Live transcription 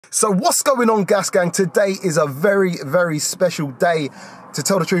So what's going on, Gas Gang? Today is a very, very special day. To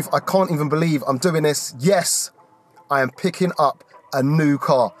tell the truth, I can't even believe I'm doing this. Yes, I am picking up a new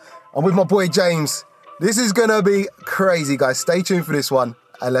car. I'm with my boy James. This is gonna be crazy, guys. Stay tuned for this one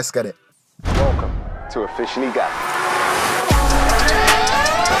and let's get it. Welcome to Officially Gas.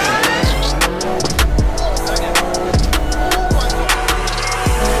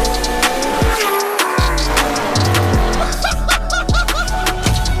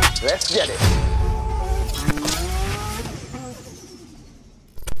 Let's get it.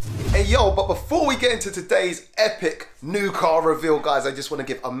 Hey yo, but before we get into today's epic new car reveal, guys, I just want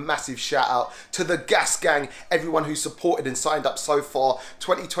to give a massive shout out to the Gas Gang, everyone who supported and signed up so far.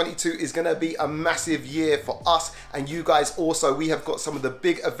 2022 is going to be a massive year for us and you guys also. We have got some of the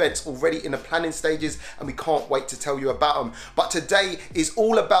big events already in the planning stages and we can't wait to tell you about them. But today is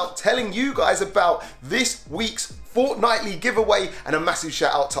all about telling you guys about this week's fortnightly giveaway, and a massive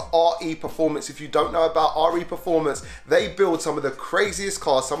shout out to RE Performance. If you don't know about RE Performance, they build some of the craziest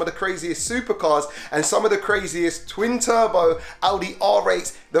cars, some of the craziest supercars, and some of the craziest twin turbo Audi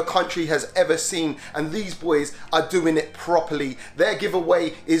R8s the country has ever seen, and these boys are doing it properly. Their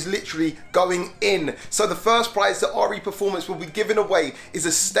giveaway is literally going in. So the first prize that RE Performance will be giving away is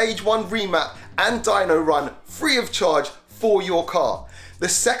a Stage 1 remap and dyno run free of charge for your car. The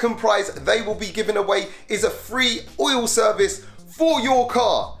second prize they will be giving away is a free oil service for your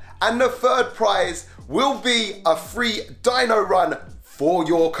car. And the third prize will be a free dyno run for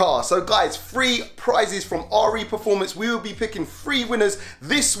your car. So guys, free prizes from RE Performance. We will be picking 3 winners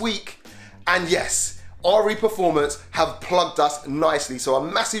this week. And yes, RE Performance have plugged us nicely. So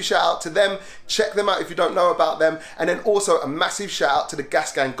a massive shout out to them. Check them out if you don't know about them. And then also a massive shout out to the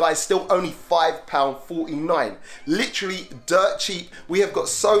Gas Gang. Guys, still only £5.49. Literally dirt cheap. We have got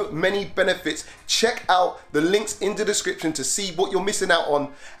so many benefits. Check out the links in the description to see what you're missing out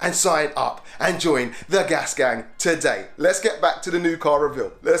on and sign up and join the Gas Gang today. Let's get back to the new car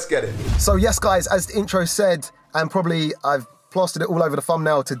reveal. Let's get it. So yes, guys, as the intro said, and probably I've plastered it all over the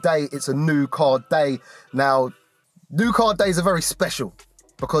thumbnail, today it's a new car day. Now, new car days are very special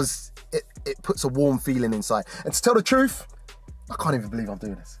because it puts a warm feeling inside. And to tell the truth, I can't even believe I'm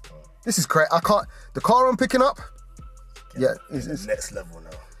doing this. This is crazy. I can't, the car I'm picking up, yeah, it's next level now.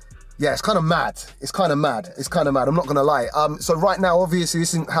 Yeah, it's kind of mad. It's kind of mad. It's kind of mad. I'm not gonna lie. So right now, obviously,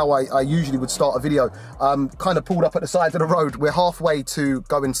 this isn't how I usually would start a video. Kind of pulled up at the side of the road. We're halfway to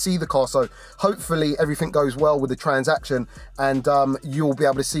go and see the car. So hopefully everything goes well with the transaction and you'll be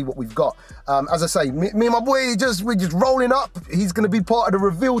able to see what we've got. As I say, me and my boy, we're just rolling up. He's gonna be part of the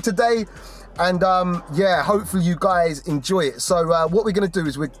reveal today. And yeah, hopefully you guys enjoy it. So what we're gonna do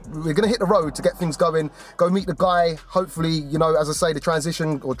is we're gonna hit the road to get things going, go meet the guy. Hopefully, you know, as I say, the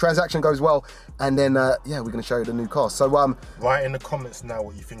transaction goes well, and then yeah, we're gonna show you the new car. So write in the comments now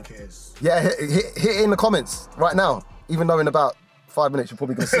what you think it is. Yeah, hit it in the comments right now, even though in about 5 minutes you're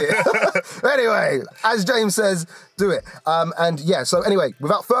probably gonna see it. Anyway, as James says, do it. And yeah, so anyway,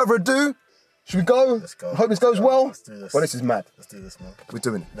 without further ado, should we go? Let's go. Hope this goes well. Let's do this. Well, this is mad. Let's do this, man. We're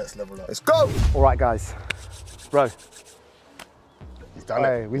doing it. Let's level up. Let's go. All right, guys. Bro. He's done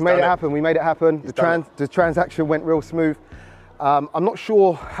it. We've made it happen. We made it happen. The transaction went real smooth. I'm not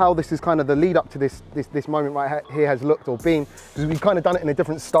sure how this is kind of the lead up to this moment right here has looked or been, because we've kind of done it in a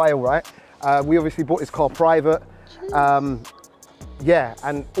different style, right? We obviously bought this car private. Yeah,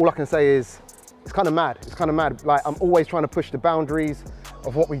 and all I can say is it's kind of mad. It's kind of mad. Like, I'm always trying to push the boundaries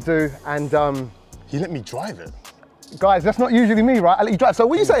of what we do, and He let me drive it. guys, that's not usually me, right? I let you drive. So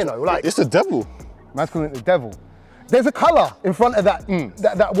what are you saying though? Like, It's the devil. man's calling it the devil. There's a colour in front of that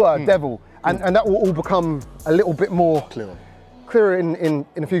that word, devil, and that will all become a little bit more clearer in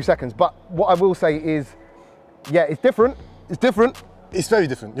a few seconds. But what I will say is, yeah, it's different. It's different. It's very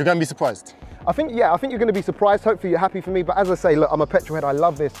different. You're going to be surprised. I think you're going to be surprised. Hopefully you're happy for me. But as I say, look, I'm a petrol head. I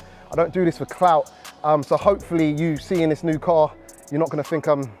love this. I don't do this for clout. So hopefully you seeing this new car, you're not going to think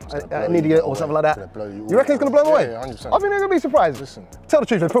I'm an idiot or something like that. You reckon it's going to blow them away? Yeah, 100%. I think they're going to be surprised. Listen. Tell the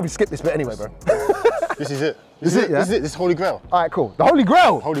truth, they'll probably skip this bit anyway, bro. This is it. This is it, yeah? This is it. This is Holy Grail. All right, cool. The Holy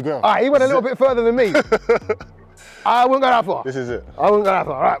Grail. Holy Grail. All right, he went a little bit further than me. I wouldn't go that far. This is it. I wouldn't go that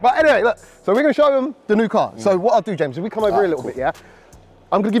far. All right, but anyway, look. So we're going to show them the new car. So what I'll do, James, if we come over here a little bit, yeah?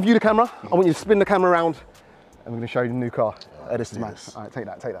 I'm going to give you the camera. I want you to spin the camera around, and we're going to show you the new car. Oh, this is mad. All right, take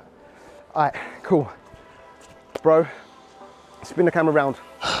that, take that. All right, cool. Bro, spin the camera around.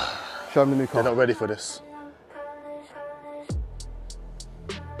 Show them the new car. They're not ready for this.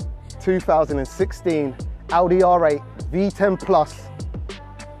 2016 Audi R8 V10 Plus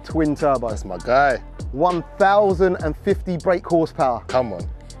twin turbo. That's my guy. 1,050 brake horsepower. Come on.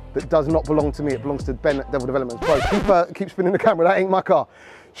 That does not belong to me, it belongs to Ben at Devil Developments. Bro, keep spinning the camera, that ain't my car.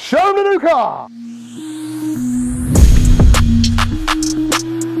 show them the new car.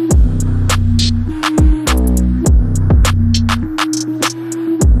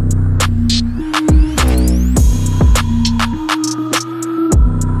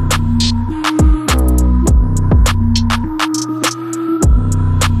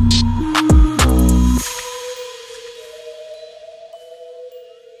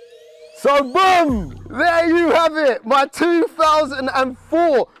 So boom, there you have it, my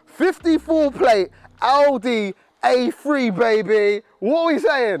 2004 54 plate Audi A3, baby. What are we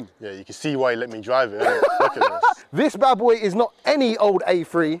saying? Yeah, you can see why you let me drive it, innit? Look at this. This bad boy is not any old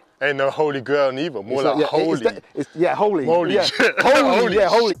A3. Ain't no holy grail neither, more like yeah, holy. Holy. Holy yeah. shit. Holy, yeah,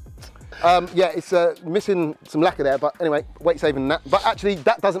 holy. Yeah, it's missing some lacquer there, but anyway, weight saving that. But actually,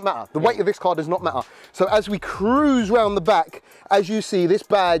 that doesn't matter. The weight of this car does not matter. So as we cruise round the back, as you see, this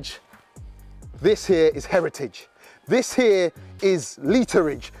badge, this here is heritage. This here is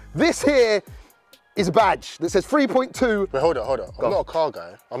literage. This here is a badge that says 3.2. Wait, hold up. I'm not a car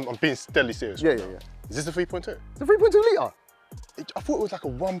guy. I'm being deadly serious. Yeah, right yeah, now. yeah. Is this a 3.2? It's a 3.2 litre. I thought it was like a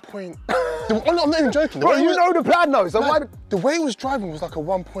 1 point. I'm not even joking. Bro, you know the plan though, so why? The way it was driving was like a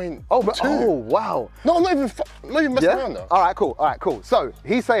 1.2. Oh, but, oh, wow. No, I'm not even messing around though. All right, cool. So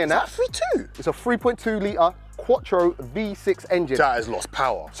he's saying that. 3.2? It's a 3.2 litre Quattro V6 engine. That has lost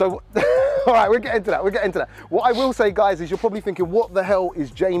power. So, all right, we'll get into that. What I will say, guys, is you're probably thinking, what the hell is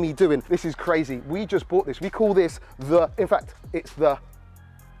Jamie doing? This is crazy. We just bought this. We call this in fact, it's the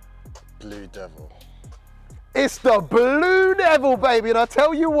Blue Devil. It's the Blue Devil, baby, and I'll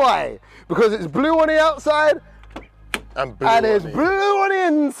tell you why. Because it's blue on the outside, And blue and on it's the- blue on the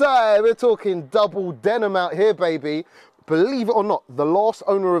inside. We're talking double denim out here, baby. Believe it or not, the last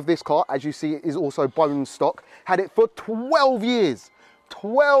owner of this car, as you see, is also bone stock, had it for 12 years.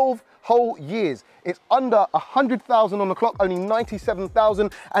 12 whole years. It's under 100,000 on the clock, only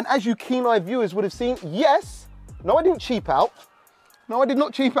 97,000. And as you keen-eyed viewers would have seen, yes, no, I didn't cheap out. No, I did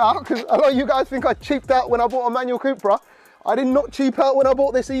not cheap out, because a lot of you guys think I cheaped out when I bought a manual Cupra. I did not cheap out when I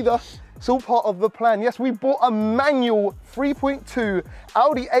bought this either. It's all part of the plan. Yes, we bought a manual 3.2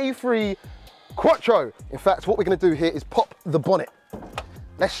 Audi A3 Quattro. In fact, what we're gonna do here is pop the bonnet.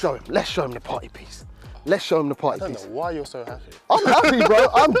 Let's show him the party piece. Let's show him the party I don't piece. know why you're so happy. I'm happy, bro,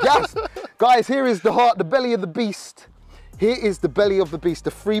 I'm gassed. Guys, here is the heart, the belly of the beast. Here is the belly of the beast,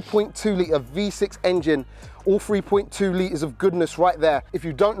 the 3.2 litre V6 engine, all 3.2 litres of goodness right there. If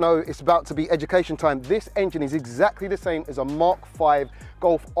you don't know, it's about to be education time. This engine is exactly the same as a Mark V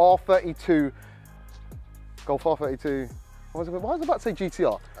Golf R32. Golf R32. Why was I about to say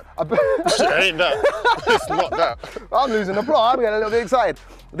GTR? It ain't that. It's not that. I'm losing the plot. I'm getting a little bit excited.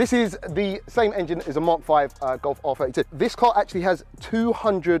 This is the same engine as a Mark V Golf R32. This car actually has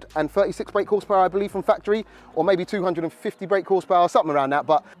 236 brake horsepower, I believe, from factory, or maybe 250 brake horsepower, something around that.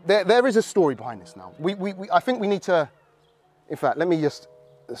 But there is a story behind this now. I think we need to, in fact, let me just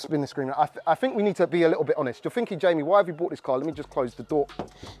spin the screen. I think we need to be a little bit honest. You're thinking, Jamie, why have you bought this car? Let me just close the door.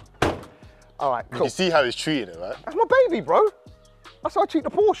 All right, cool. You see how he's treating it, right? That's my baby, bro. That's how I treat the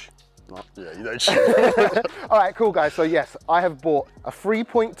Porsche. Yeah, you don't cheat. All right, cool guys, so yes, I have bought a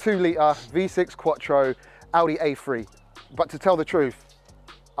 3.2 litre V6 Quattro Audi A3. But to tell the truth,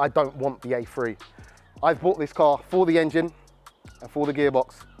 I don't want the A3. I've bought this car for the engine and for the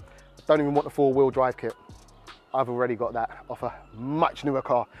gearbox. I don't even want the 4-wheel drive kit. I've already got that off a much newer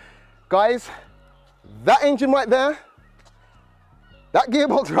car. Guys, that engine right there, that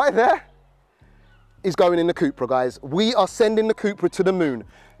gearbox right there, is going in the Cupra, guys. We are sending the Cupra to the moon.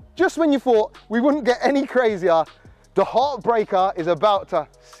 Just when you thought we wouldn't get any crazier, the heartbreaker is about to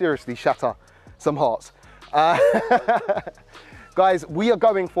seriously shatter some hearts. Guys, we are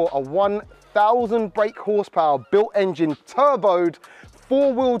going for a 1,000 brake horsepower built engine, turboed,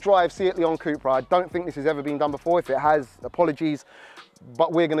 4-wheel drive Seat Leon Cupra. I don't think this has ever been done before. If it has, apologies,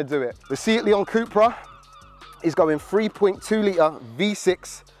 but we're gonna do it. The Seat Leon Cupra is going 3.2 litre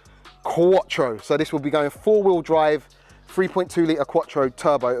V6 Quattro. So this will be going 4-wheel drive, 3.2 litre Quattro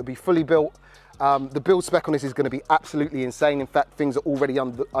turbo. It'll be fully built. The build spec on this is going to be absolutely insane. In fact, things are already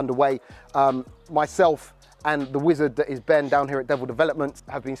underway. Myself and the wizard that is Ben down here at Devil Development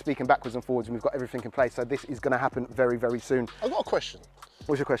have been speaking backwards and forwards, and we've got everything in place. So this is going to happen very, very soon. I've got a question.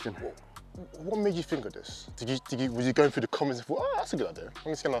 What's your question? What made you think of this? Was you going through the comments and thought, oh, that's a good idea?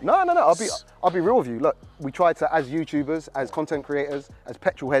 I'm just gonna... No. I'll be real with you. Look, we try to, as YouTubers, as content creators, as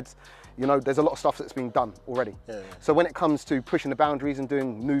petrol heads, you know, there's a lot of stuff that's been done already. Yeah. So when it comes to pushing the boundaries and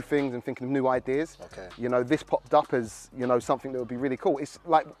doing new things and thinking of new ideas, you know, this popped up as, you know, something that would be really cool. It's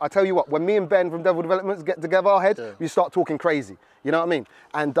like, I tell you what, when me and Ben from Devil Developments get together our heads, we start talking crazy. You know what I mean?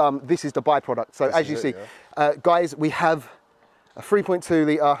 And this is the byproduct. So as you see, guys, we have A 3.2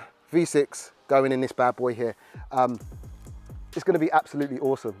 litre V6 going in this bad boy here. It's going to be absolutely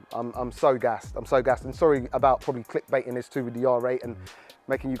awesome. I'm so gassed. I'm so gassed. And sorry about probably clickbaiting this too with the R8 and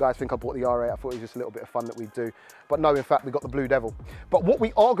making you guys think I bought the R8. I thought it was just a little bit of fun that we'd do. But no, in fact, we got the Blue Devil. But what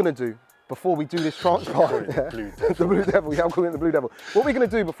we are going to do before we do this transplant, the Blue Devil, yeah, I'm calling it the Blue Devil. What we're going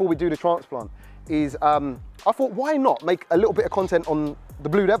to do before we do the transplant is, I thought, why not make a little bit of content on the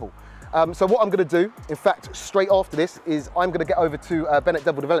Blue Devil? So what I'm going to do, in fact, straight after this, is I'm going to get over to Bennett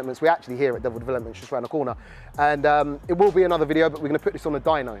Devil Developments. We're actually here at Devil Developments, just around the corner. And it will be another video, but we're going to put this on a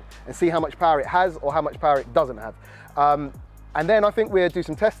dyno and see how much power it has or how much power it doesn't have. And then I think we'll do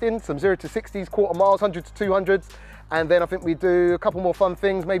some testing, some 0 to 60s, quarter miles, 100 to 200s. And then I think we do a couple more fun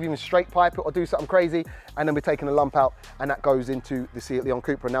things, maybe even straight pipe it or do something crazy. And then we're taking a lump out and that goes into the Seat Leon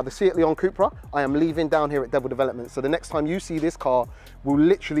Cupra. Now the Seat Leon Cupra, I am leaving down here at Devil Development. So the next time you see this car will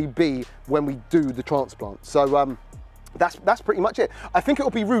literally be when we do the transplant. So that's pretty much it. I think it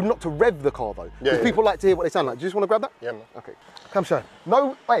would be rude not to rev the car though. Because people like to hear what they sound like. Do you just want to grab that? Yeah, man. Okay, come show.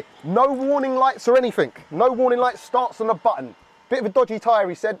 No, wait, no warning lights or anything. No warning lights, starts on a button. Bit of a dodgy tyre,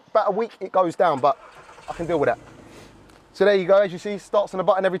 he said. About a week it goes down, but I can deal with that. So there you go, as you see, starts on the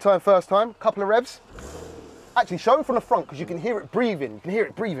button every time, first time. Couple of revs. Actually, show them from the front because you can hear it breathing. You can hear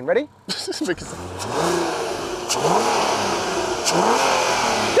it breathing. Ready?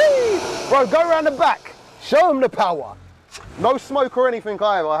 Bro, go around the back. Show them the power. No smoke or anything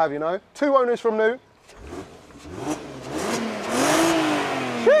either, I have, you know. 2 owners from new.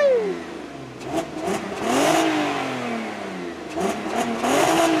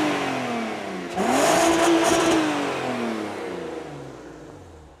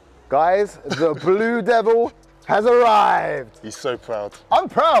 Guys, the Blue Devil has arrived. He's so proud. I'm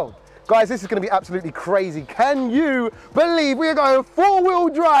proud. Guys, this is going to be absolutely crazy. Can you believe we're going 4-wheel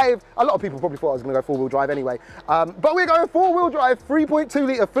drive? A lot of people probably thought I was going to go 4-wheel drive anyway. But we're going 4-wheel drive, 3.2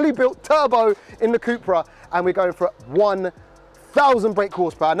 litre, fully built turbo in the Cupra. And we're going for 1,000 brake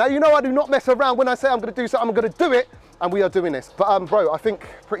horsepower. Now, you know I do not mess around. When I say I'm going to do something, I'm going to do it. And we are doing this. But bro, I think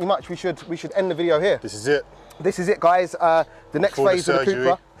pretty much we should end the video here. This is it. This is it, guys. The next phase of the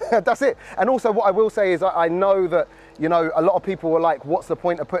Cupra. That's it. And also what I will say is I know that, you know, a lot of people were like, what's the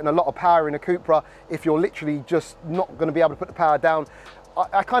point of putting a lot of power in a Cupra if you're literally just not going to be able to put the power down?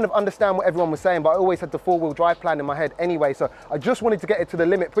 I kind of understand what everyone was saying, but I always had the 4-wheel drive plan in my head anyway. So I just wanted to get it to the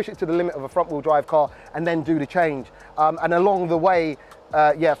limit, push it to the limit of a front-wheel drive car and then do the change. And along the way,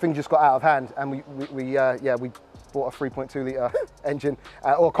 yeah, things just got out of hand and we bought a 3.2 litre engine,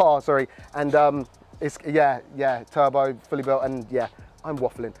 or car, sorry. And it's, yeah, turbo, fully built, and yeah, I'm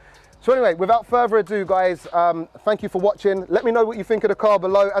waffling. So anyway, without further ado, guys, thank you for watching. Let me know what you think of the car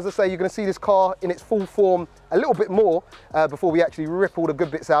below. As I say, you're going to see this car in its full form a little bit more before we actually rip all the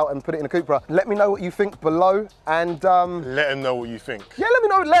good bits out and put it in a Cupra. Let me know what you think below, and let them know what you think. Yeah,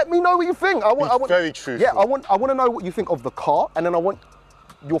 let me know what you think. I want very truthful. Yeah, I want to know what you think of the car, and then I want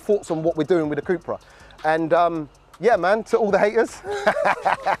your thoughts on what we're doing with the Cupra. And yeah, man, to all the haters.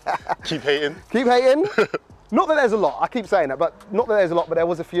 Keep hating. Keep hating. Not that there's a lot, I keep saying that, but not that there's a lot, but there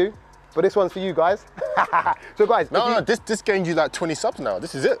was a few. But this one's for you guys. So guys. No, this gained you like 20 subs now.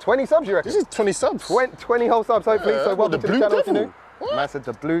 This is it. 20 subs, you reckon? This is 20 subs. 20 whole subs, hopefully. So welcome to the channel if you're new. Man said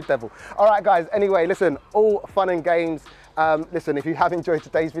the Blue Devil. All right, guys, anyway, listen, all fun and games. Listen, if you have enjoyed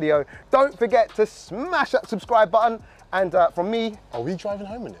today's video, don't forget to smash that subscribe button. And from me... Are we driving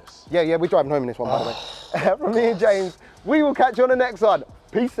home in this? Yeah, we're driving home in this one, by the way. From me and James, we will catch you on the next one.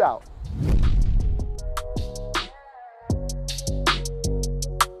 Peace out.